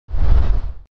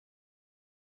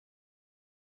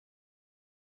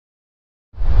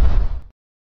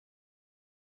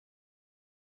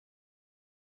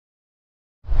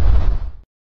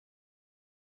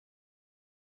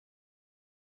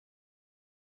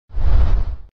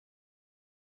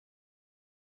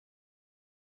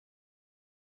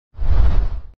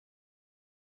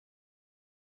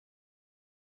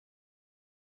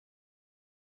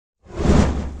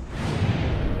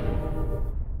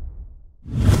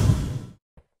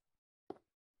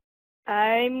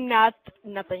I'm not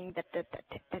nothing.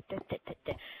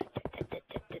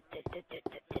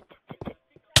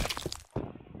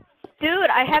 Dude,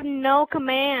 I have no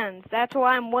commands. That's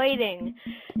why I'm waiting.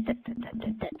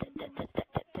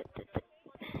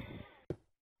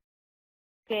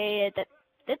 Okay,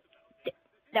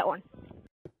 that one.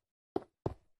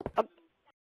 Oh.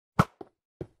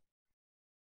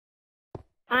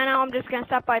 I know, I'm just gonna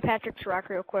stop by Patrick's Rock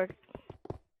real quick.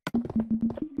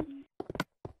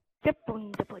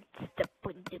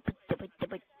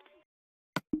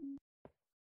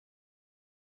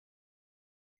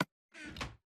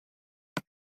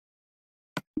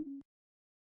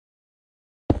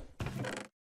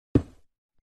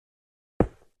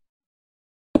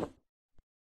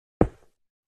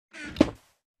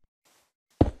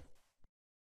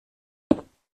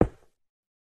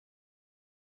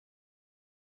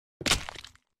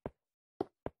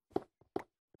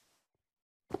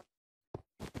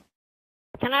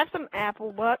 Can I have some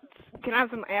apple butts? Can I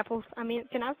have some apples? I mean,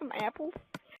 can I have some apples?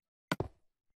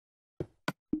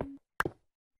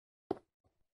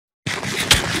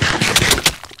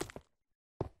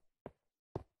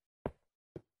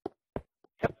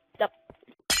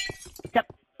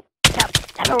 Stop.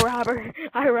 I'm a robber.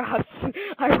 I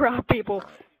rob people.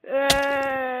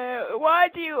 Why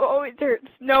do you always hurt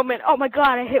snowmen? Oh my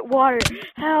god, I hit water.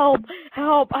 Help!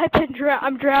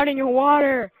 I'm drowning in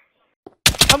water.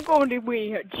 I'm going to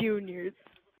Weenie Hut Juniors.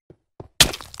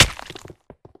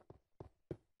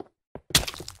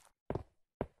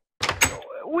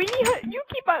 Weenie Hut, you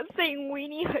keep on saying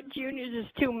Weenie Hut Juniors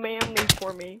is too manly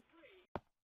for me.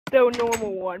 The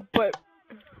normal one, but...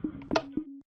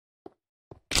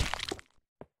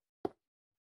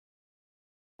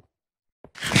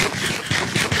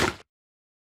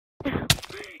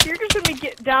 You're just gonna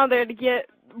get down there to get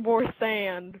more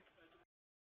sand.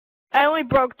 I only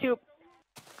broke two.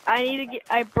 I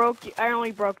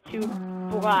only broke 2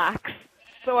 blocks.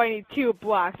 So I need 2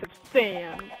 blocks of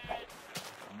sand.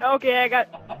 Okay,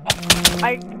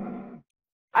 I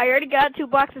already got 2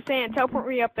 blocks of sand. Teleport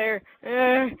me up there.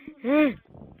 I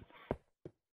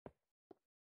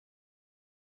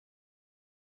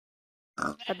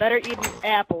better eat an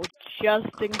apple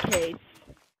just in case.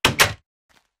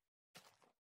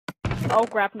 Oh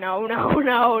crap, no,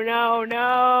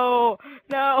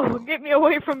 get me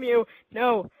away from you.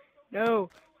 No,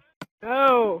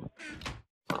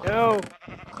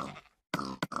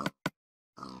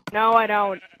 I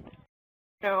don't.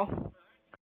 No,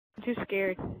 I'm too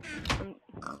scared.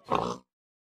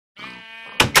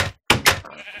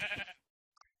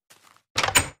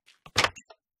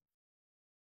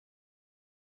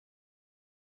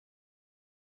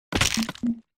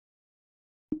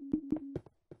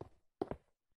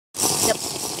 Yep.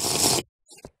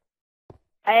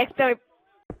 I accidentally...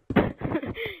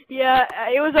 Yeah,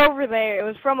 it was over there. It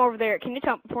was from over there. Can you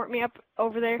teleport me up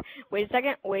over there? Wait a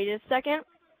second. Wait.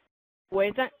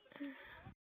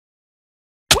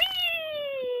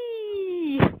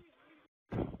 Whee!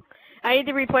 I need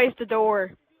to replace the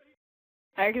door.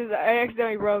 I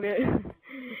accidentally broke it.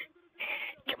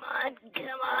 Come on,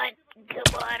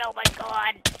 oh my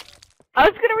god. I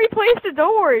was gonna replace the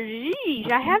door,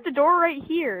 jeez, I have the door right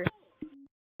here.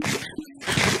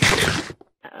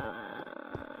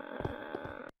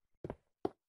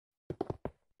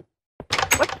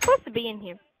 What's supposed to be in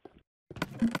here?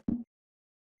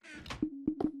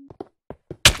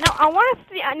 No, I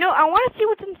wanna see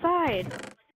what's inside.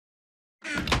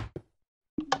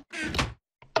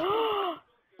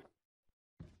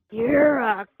 You're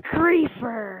a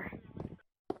creeper.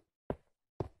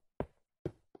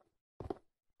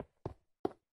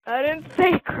 I didn't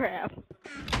say crap.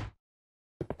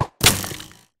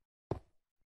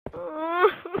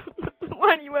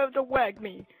 Why do you have to whack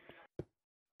me?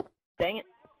 Dang it.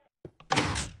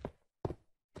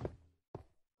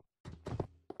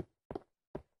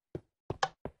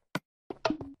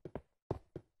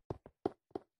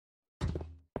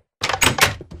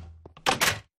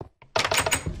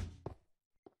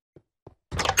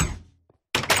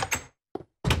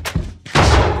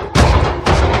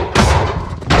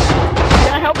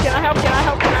 Can I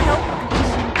help?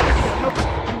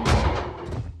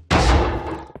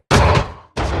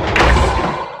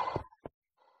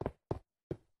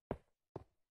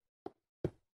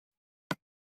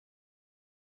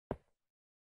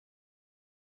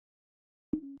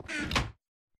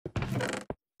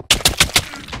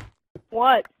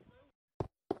 What?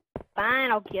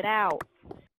 Fine, I'll get out.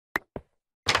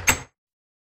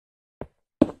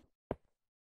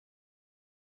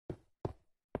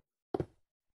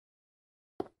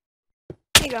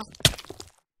 Here you go.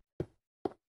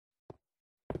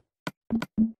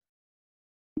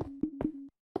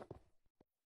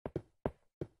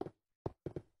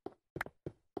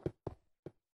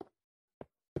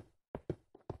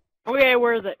 Okay,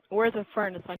 where is it? Where's the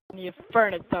furnace? I need a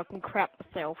furnace so I can crap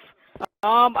myself.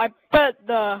 I bet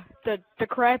the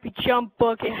crappy jump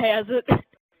bucket has it.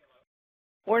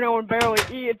 Or no one barely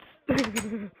eats.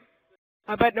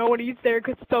 I bet no one eats there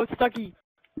because it's so sucky.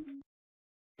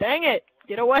 Dang it!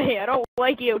 Get away! I don't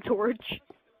like you, Torch.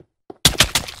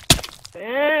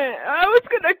 I was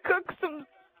gonna cook some.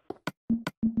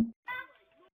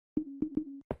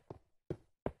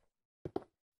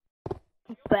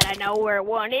 But I know where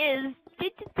one is.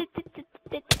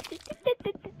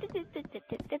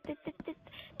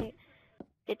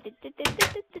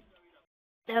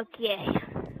 Okay.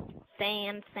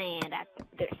 Sand.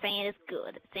 The sand is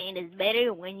good. Sand is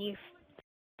better when you.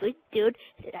 Dude,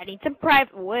 I need some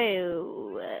private.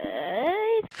 Whoa.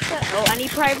 What? Oh, I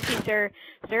need privacy, sir.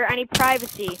 Sir, I need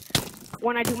privacy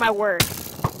when I do my work.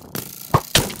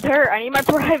 Sir, I need my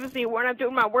privacy when I'm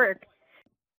doing my work.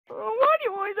 Why do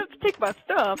you always have to take my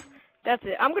stuff? That's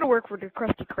it. I'm gonna work for the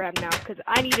Krusty Krab now, because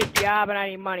I need a job and I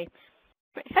need money.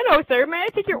 Hello, sir. May I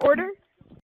take your order?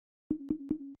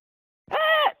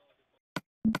 Ah!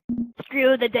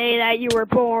 Screw the day that you were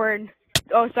born.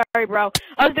 Oh, sorry, bro.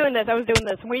 I was doing this. I was doing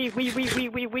this. I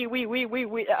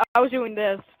was doing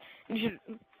this. You should...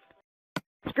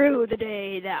 Screw the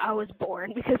day that I was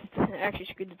born, because actually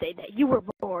screw the day that you were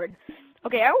born.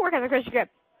 Okay, I will work on the Krusty Krab.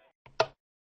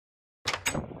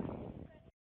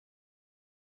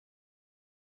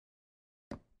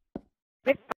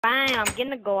 It's fine, I'm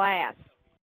getting the glass.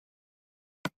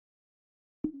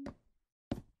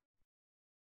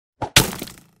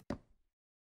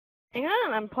 Hang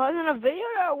on, I'm pausing a video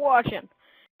I'm watching.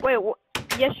 Wait,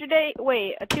 yesterday,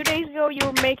 2 days ago you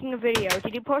were making a video.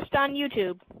 Did you post it on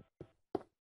YouTube?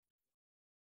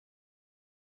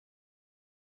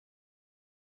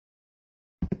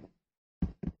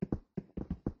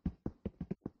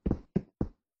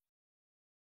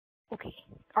 Okay,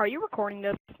 are you recording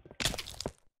this?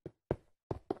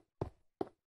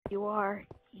 You are.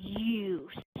 You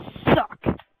suck.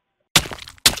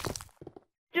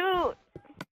 Dude!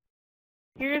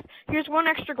 Here's one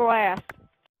extra glass.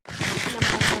 Num,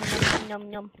 num, num, num,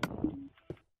 num.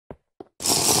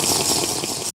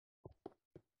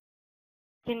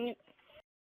 Can you...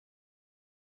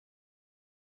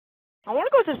 I want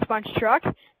to go to the sponge truck.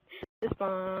 The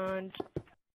sponge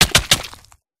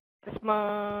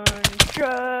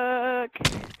truck.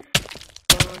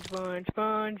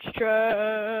 Sponge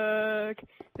truck.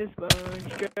 The sponge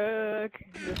truck.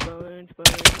 The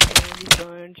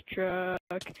sponge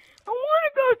truck. I want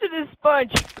to go to the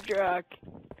sponge truck.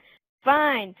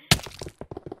 Fine,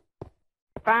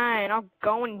 I'll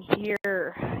go in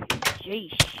here.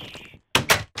 Jeez.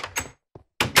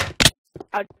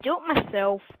 I'll do it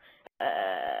myself.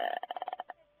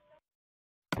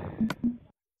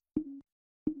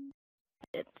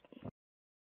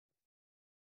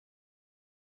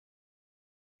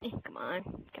 Come on.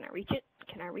 Can I reach it?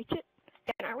 Can I reach it?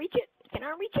 Can I reach it? Can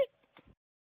I reach it?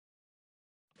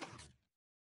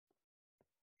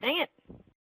 Dang it.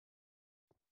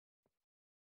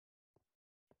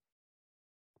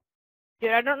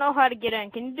 Dude, I don't know how to get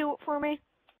in. Can you do it for me?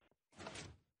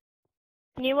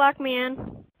 Can you lock me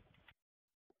in?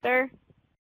 Sir?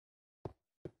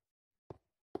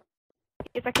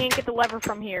 Guess I can't get the lever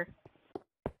from here.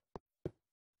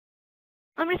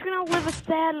 I'm just gonna live a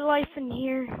sad life in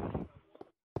here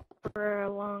for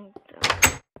a long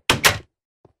time.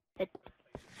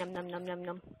 Num num num num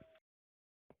num.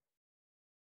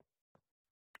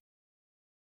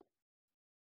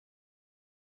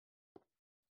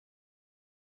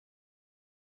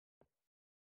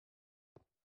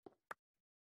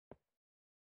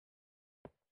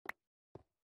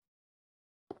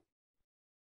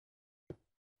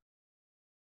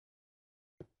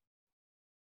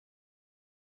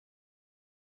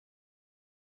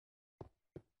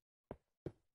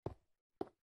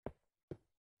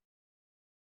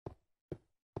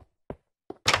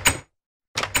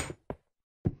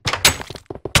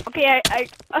 Okay, I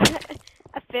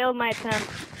failed my attempt.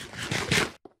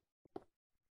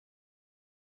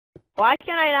 Why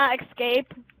can I not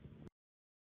escape?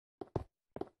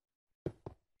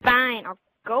 Fine, I'll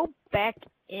go back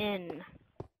in.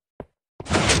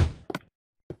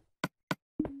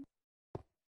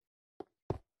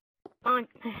 On.